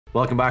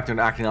Welcome back to an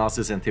acting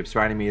analysis and tips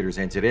for animators,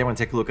 and today I'm going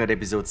to take a look at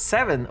episode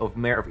 7 of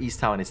Mare of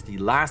Easttown. It's the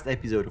last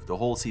episode of the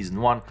whole season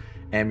 1,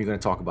 and we're going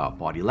to talk about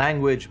body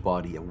language,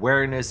 body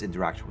awareness,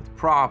 interaction with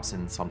props,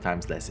 and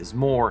sometimes less is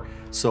more.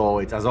 So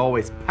it's, as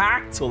always,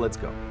 packed, so let's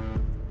go.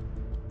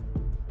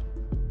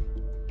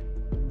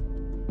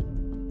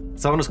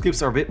 Some of those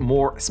clips are a bit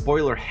more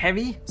spoiler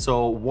heavy,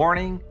 so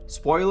warning,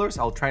 spoilers.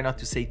 I'll try not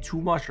to say too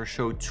much or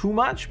show too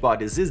much, but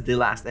this is the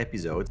last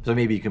episode, so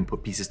maybe you can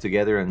put pieces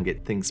together and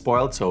get things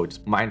spoiled, so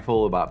just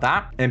mindful about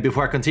that. And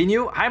before I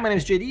continue, hi, my name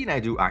is JD and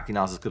I do acting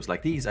analysis clips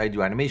like these. I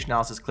do animation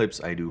analysis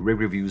clips, I do rig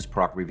reviews,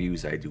 product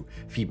reviews, I do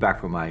feedback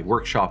from my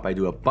workshop, I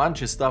do a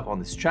bunch of stuff on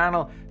this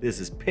channel.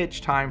 This is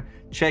pitch time.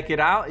 Check it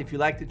out. If you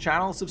like the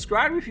channel,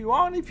 subscribe if you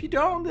want. If you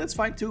don't, that's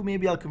fine too.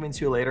 Maybe I'll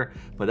convince you later.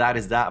 But that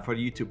is that for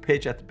the YouTube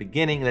pitch at the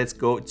beginning. Let's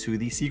go to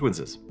the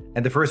sequences.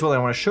 And the first one I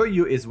want to show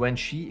you is when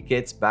she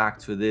gets back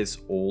to this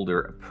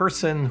older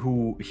person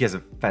who he has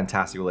a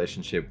fantastic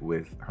relationship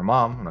with her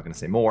mom. I'm not going to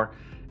say more.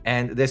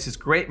 And there's this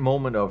great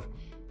moment of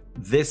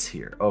this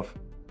here, of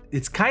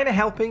it's kind of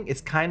helping,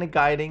 it's kind of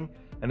guiding,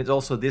 and it's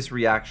also this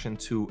reaction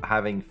to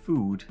having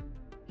food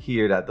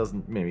here that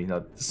doesn't, maybe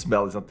not, the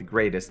smell is not the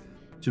greatest,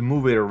 to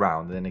move it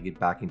around, and then I get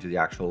back into the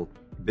actual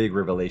big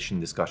revelation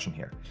discussion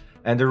here.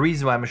 And the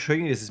reason why I'm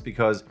showing you this is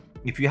because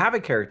if you have a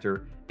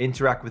character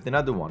interact with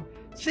another one,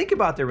 think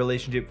about their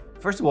relationship,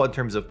 first of all, in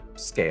terms of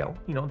scale.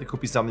 You know, there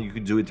could be something you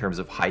could do in terms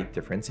of height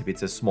difference. If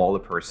it's a smaller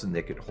person,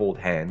 they could hold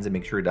hands and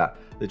make sure that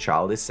the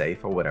child is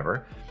safe or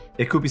whatever.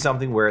 It could be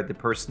something where the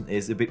person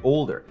is a bit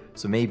older.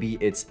 So maybe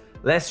it's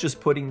less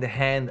just putting the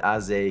hand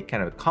as a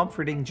kind of a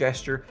comforting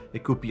gesture.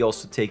 It could be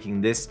also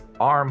taking this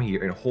arm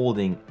here and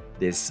holding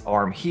this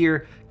arm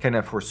here kind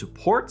of for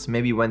support.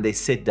 Maybe when they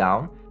sit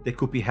down, they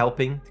could be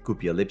helping, it could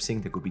be a lip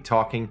sync, they could be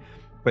talking,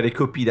 but it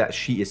could be that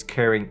she is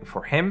caring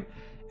for him.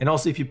 And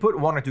also, if you put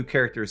one or two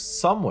characters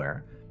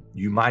somewhere,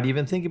 you might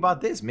even think about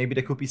this. Maybe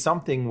there could be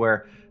something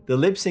where the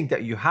lip sync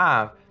that you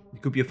have,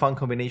 it could be a fun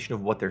combination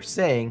of what they're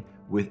saying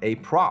with a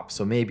prop.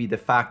 So maybe the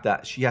fact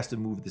that she has to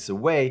move this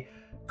away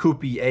could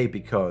be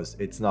because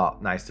it's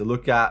not nice to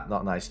look at,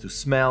 not nice to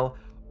smell,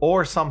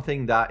 or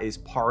something that is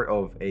part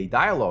of a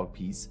dialogue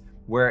piece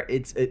where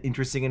it's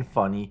interesting and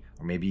funny,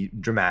 or maybe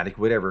dramatic,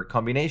 whatever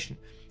combination.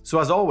 So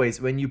as always,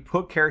 when you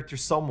put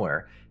characters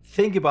somewhere,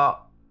 think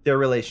about their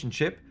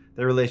relationship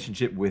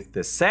with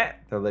the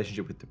set, their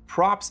relationship with the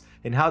props,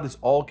 and how this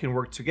all can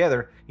work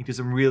together into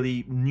some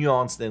really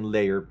nuanced and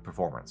layered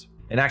performance.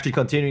 And actually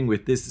continuing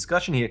with this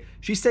discussion here,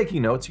 she's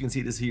taking notes. You can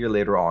see this here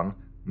later on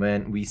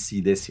when we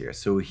see this here.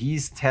 So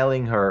he's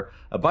telling her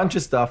a bunch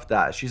of stuff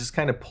that she's just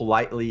kind of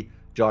politely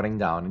jotting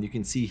down. And you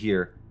can see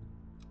here,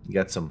 you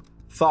got some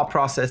thought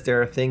process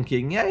there,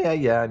 thinking, yeah,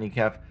 and you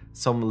have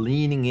some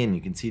leaning in.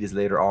 You can see this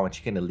later on when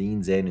she kind of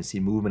leans in and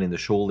see movement in the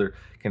shoulder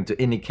kind of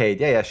to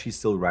indicate, yeah, she's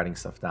still writing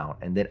stuff down.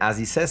 And then as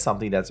he says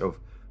something that's of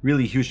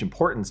really huge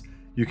importance,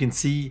 you can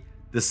see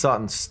the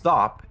son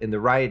stop in the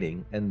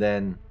writing and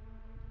then,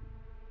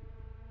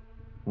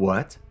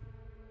 what?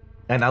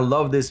 And I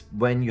love this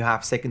when you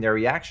have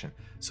secondary action.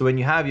 So when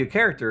you have your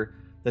character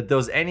that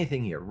does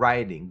anything here,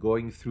 writing,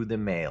 going through the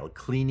mail,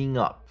 cleaning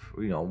up,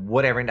 you know,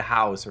 whatever in the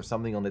house or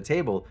something on the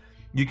table,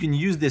 you can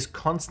use this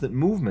constant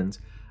movement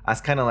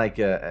as kind of like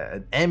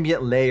an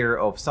ambient layer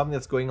of something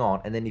that's going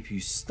on. And then if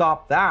you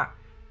stop that,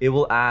 it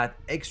will add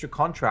extra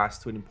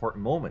contrast to an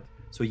important moment.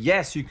 So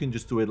yes, you can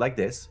just do it like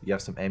this. You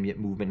have some ambient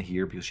movement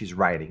here because she's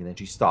writing, and then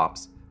she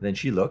stops, and then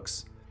she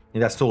looks,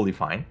 and that's totally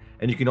fine.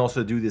 And you can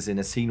also do this in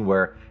a scene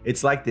where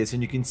it's like this,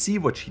 and you can see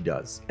what she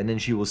does, and then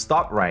she will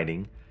stop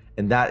writing,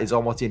 and that is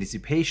almost the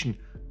anticipation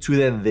to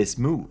then this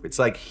move. It's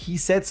like he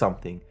said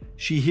something,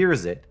 she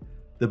hears it,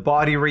 the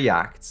body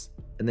reacts,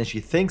 and then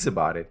she thinks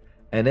about it,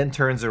 and then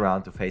turns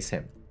around to face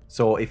him.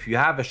 So if you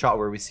have a shot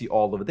where we see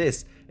all of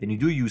this, and you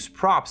do use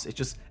props, it's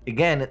just,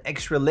 again, an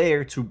extra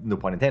layer to, no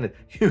pun intended,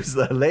 use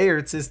a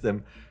layered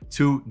system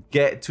to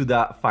get to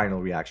that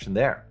final reaction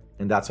there.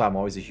 And that's why I'm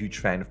always a huge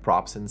fan of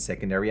props and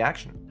secondary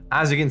action.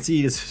 As you can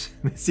see, this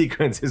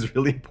sequence is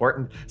really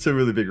important. It's a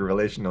really big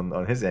revelation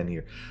on his end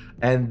here.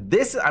 And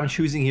this I'm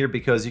choosing here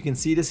because you can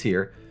see this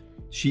here.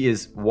 She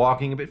is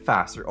walking a bit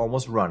faster,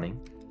 almost running,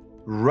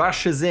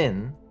 rushes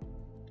in,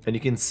 and you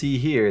can see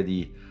here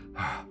the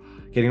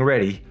getting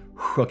ready.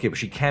 Okay, but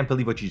she can't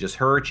believe what she just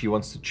heard. She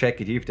wants to check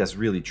it here if that's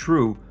really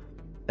true.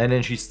 And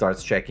then she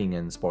starts checking,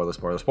 and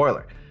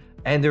spoiler.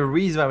 And the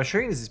reason why I'm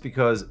showing this is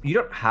because you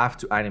don't have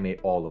to animate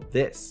all of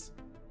this.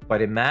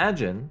 But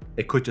imagine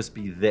it could just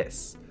be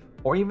this,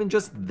 or even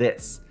just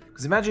this.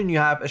 Because imagine you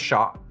have a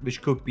shot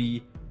which could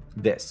be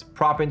this.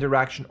 Prop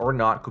interaction or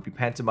not, could be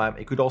pantomime,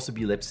 it could also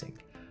be lip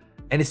sync.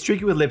 And it's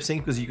tricky with lip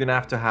sync because you're gonna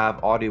have to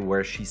have audio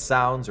where she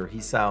sounds or he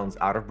sounds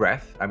out of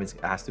breath. I mean, it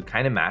has to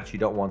kind of match. You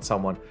don't want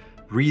someone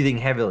breathing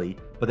heavily,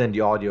 but then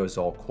the audio is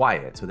all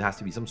quiet. So there has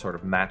to be some sort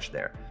of match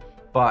there.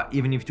 But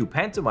even if you do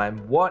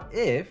pantomime, what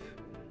if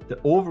the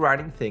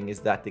overriding thing is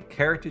that the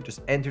character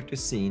just entered the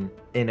scene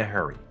in a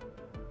hurry,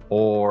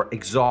 or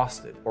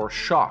exhausted, or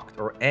shocked,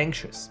 or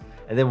anxious?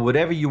 And then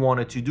whatever you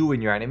wanted to do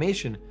in your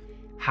animation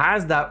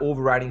has that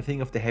overriding thing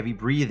of the heavy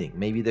breathing,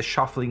 maybe the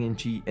shuffling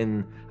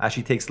as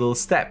she takes little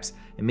steps,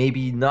 and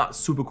maybe not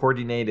super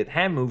coordinated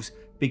hand moves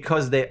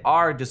because they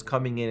are just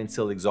coming in and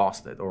still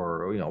exhausted,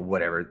 or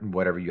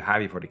whatever you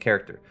have for the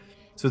character.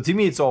 So to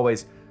me, it's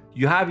always,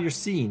 you have your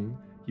scene,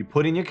 you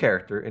put in your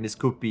character, and this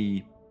could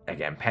be,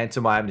 again,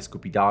 pantomime, this could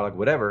be dialogue,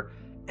 whatever.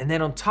 And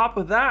then on top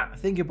of that,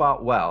 think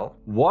about, well,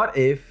 what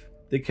if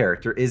the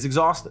character is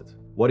exhausted?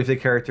 What if the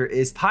character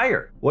is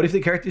tired? What if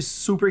the character is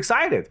super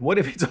excited? What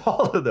if it's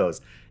all of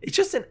those? It's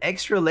just an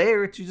extra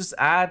layer to just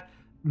add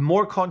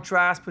more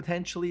contrast,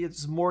 potentially.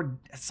 It's more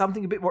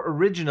something a bit more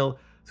original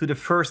to the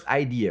first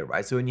idea,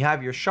 right? So when you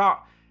have your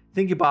shot,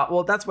 think about,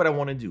 well, that's what I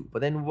want to do.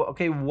 But then,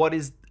 okay, what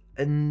is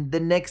the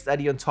next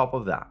idea on top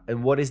of that?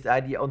 And what is the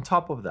idea on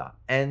top of that?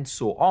 And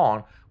so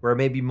on, where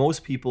maybe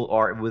most people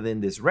are within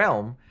this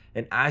realm.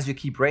 And as you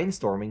keep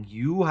brainstorming,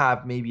 you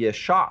have maybe a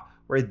shot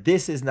where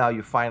this is now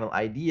your final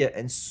idea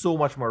and so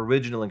much more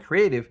original and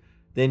creative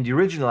than the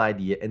original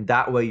idea. And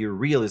that way your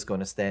reel is going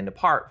to stand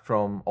apart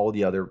from all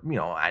the other,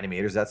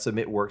 animators that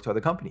submit work to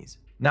other companies.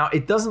 Now,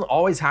 it doesn't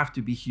always have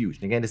to be huge.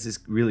 And again, this is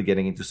really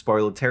getting into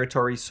spoiler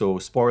territory. So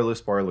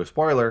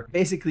spoiler.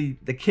 Basically,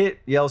 the kid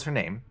yells her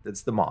name.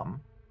 That's the mom.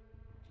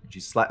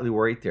 She's slightly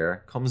worried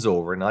there, comes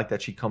over. And I like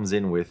that she comes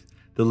in with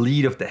the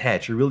lead of the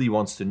head. She really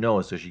wants to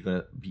know. So she's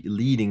going to be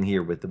leading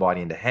here with the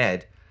body and the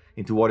head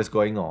into what is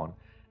going on.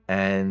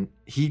 And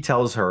he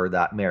tells her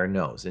that Mare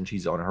knows and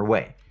she's on her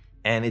way.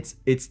 And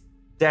it's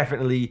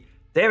definitely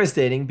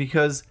devastating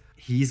because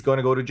he's going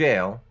to go to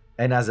jail.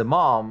 And as a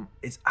mom,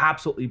 it's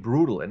absolutely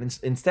brutal. And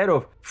instead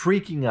of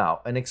freaking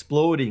out and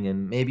exploding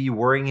and maybe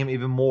worrying him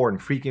even more and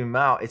freaking him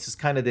out, it's just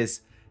kind of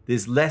this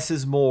less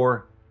is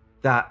more,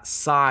 that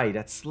sigh,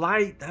 that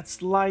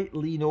slight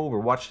lean over.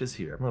 Watch this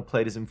here. I'm going to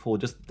play this in full.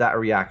 Just that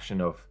reaction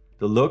of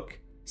the look,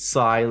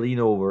 sigh, lean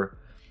over.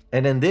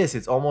 And then this,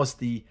 it's almost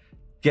the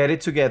get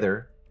it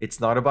together. It's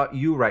not about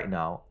you right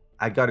now.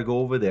 I got to go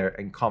over there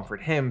and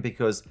comfort him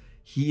because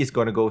he is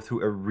going to go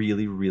through a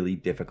really, really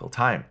difficult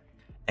time.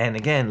 And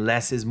again,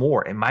 less is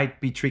more. It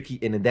might be tricky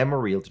in a demo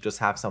reel to just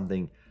have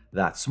something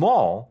that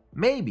small,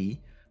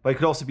 maybe, but it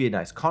could also be a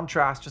nice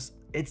contrast.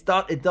 It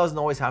doesn't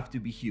always have to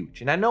be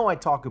huge. And I know I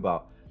talk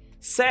about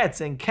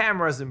sets and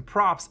cameras and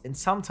props, and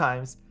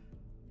sometimes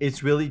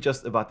it's really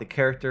just about the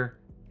character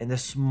and the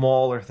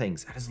smaller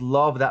things. I just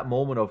love that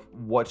moment of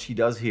what she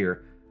does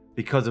here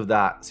because of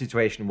that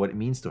situation, what it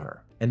means to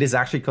her. And this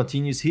actually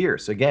continues here.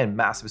 So again,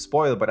 massive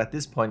spoiler, but at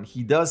this point,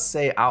 he does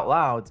say out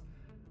loud,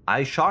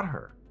 I shot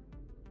her.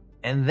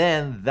 And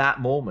then that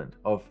moment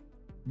of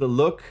the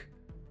look,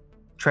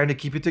 trying to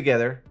keep it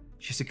together,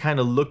 she has to kind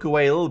of look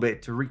away a little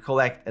bit to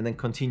recollect and then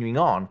continuing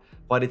on.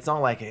 But it's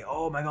not like,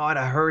 oh my God,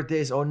 I heard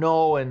this, oh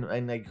no,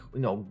 and like,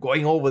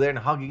 going over there and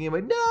hugging him,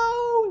 like,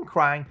 no, and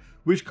crying,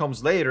 which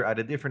comes later at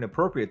a different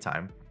appropriate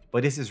time.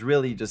 But this is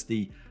really just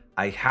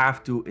I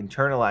have to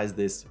internalize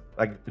this,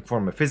 like,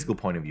 from a physical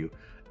point of view,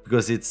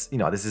 because it's,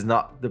 this is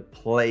not the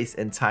place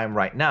and time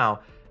right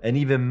now. And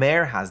even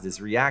Mare has this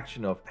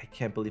reaction of, I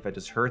can't believe I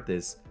just heard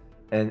this.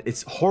 And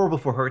it's horrible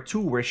for her too,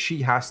 where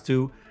she has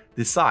to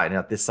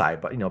not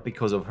decide, but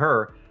because of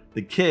her,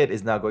 the kid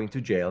is now going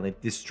to jail and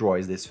it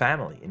destroys this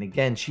family. And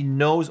again, she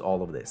knows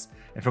all of this.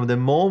 And from the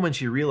moment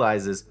she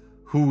realizes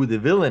who the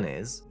villain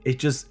is, it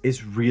just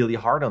is really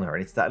hard on her.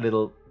 And it's that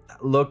little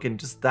look and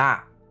just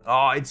that.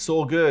 Oh, it's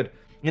so good.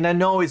 And I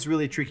know it's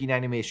really tricky in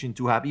animation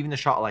to have even a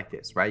shot like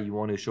this, right? You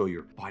want to show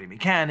your body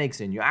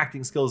mechanics and your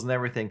acting skills and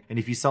everything. And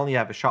if you suddenly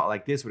have a shot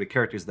like this where the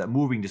character is that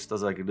moving, just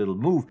does like a little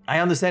move, I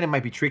understand it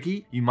might be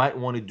tricky. You might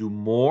want to do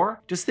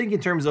more. Just think in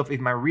terms of if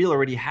my reel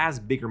already has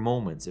bigger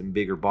moments and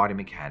bigger body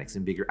mechanics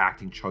and bigger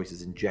acting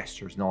choices and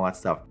gestures and all that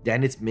stuff,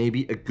 then it's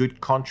maybe a good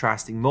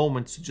contrasting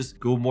moment to just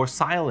go more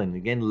silent.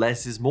 Again,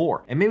 less is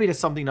more. And maybe that's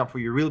something not for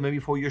your reel, maybe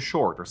for your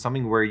short, or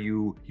something where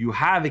you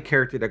have a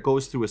character that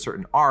goes through a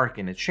certain arc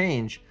and a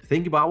change.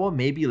 Think about, well,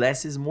 maybe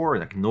less is more,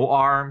 like no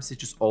arms, it's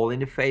just all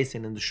in the face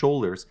and in the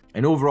shoulders.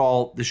 And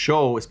overall, the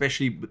show,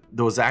 especially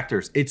those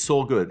actors, it's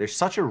so good. There's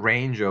such a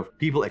range of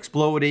people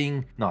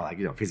exploding, not like,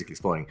 physically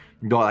exploding,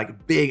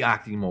 like big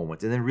acting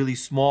moments and then really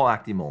small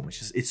acting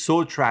moments. It's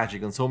so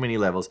tragic on so many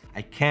levels.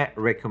 I can't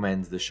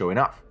recommend the show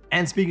enough.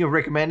 And speaking of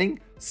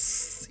recommending,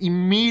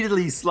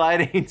 immediately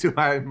sliding into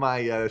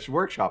my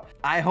workshop.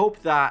 I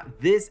hope that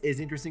this is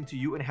interesting to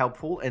you and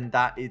helpful, and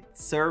that it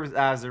serves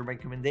as a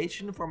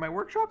recommendation for my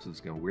workshops.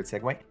 It's kind of a weird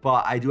segue,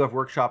 but I do have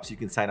workshops. You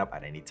can sign up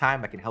at any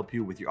time. I can help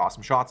you with your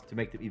awesome shots to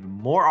make them even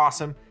more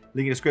awesome. Link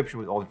in the description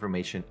with all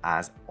information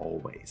as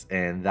always.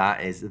 And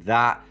that is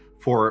that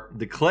for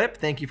the clip.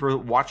 Thank you for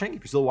watching.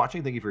 If you're still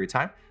watching, thank you for your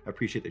time. I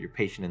appreciate that you're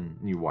patient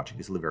and you're watching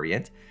this to the very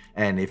end.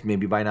 And if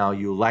maybe by now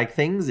you like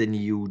things and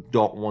you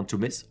don't want to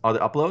miss other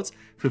uploads,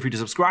 feel free to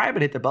subscribe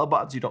and hit the bell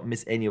button so you don't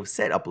miss any of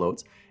said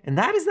uploads. And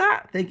that is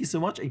that. Thank you so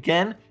much.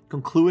 Again,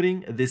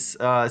 concluding this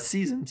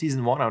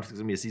season 1. I don't think it's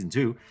gonna be a season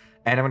 2.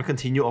 And I'm gonna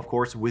continue, of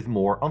course, with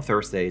more on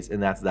Thursdays.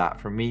 And that's that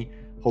from me.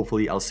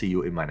 Hopefully I'll see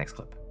you in my next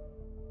clip.